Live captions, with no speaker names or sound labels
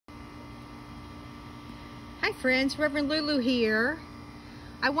Hi friends, Reverend Lulu here.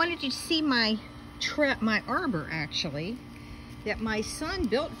 I wanted you to see my arbor actually that my son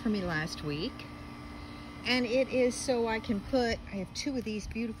built for me last week. And it is so I can I have two of these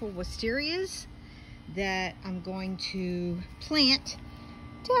beautiful wisterias that I'm going to plant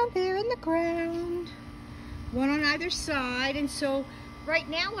down there in the ground, one on either side. And so right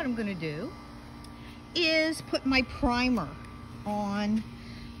now what I'm going to do is put my primer on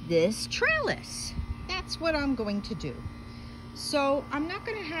this trellis. That's what I'm going to do. So I'm not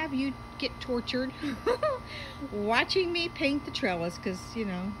going to have you get tortured watching me paint the trellis, because you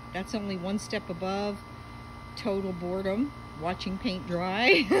know that's only one step above total boredom, watching paint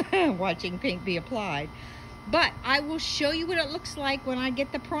dry, watching paint be applied. But I will show you what it looks like when I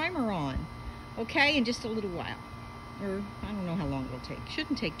get the primer on, okay, in just a little while. Or I don't know how long it'll take.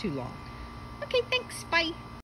 Shouldn't take too long. Okay, thanks, bye.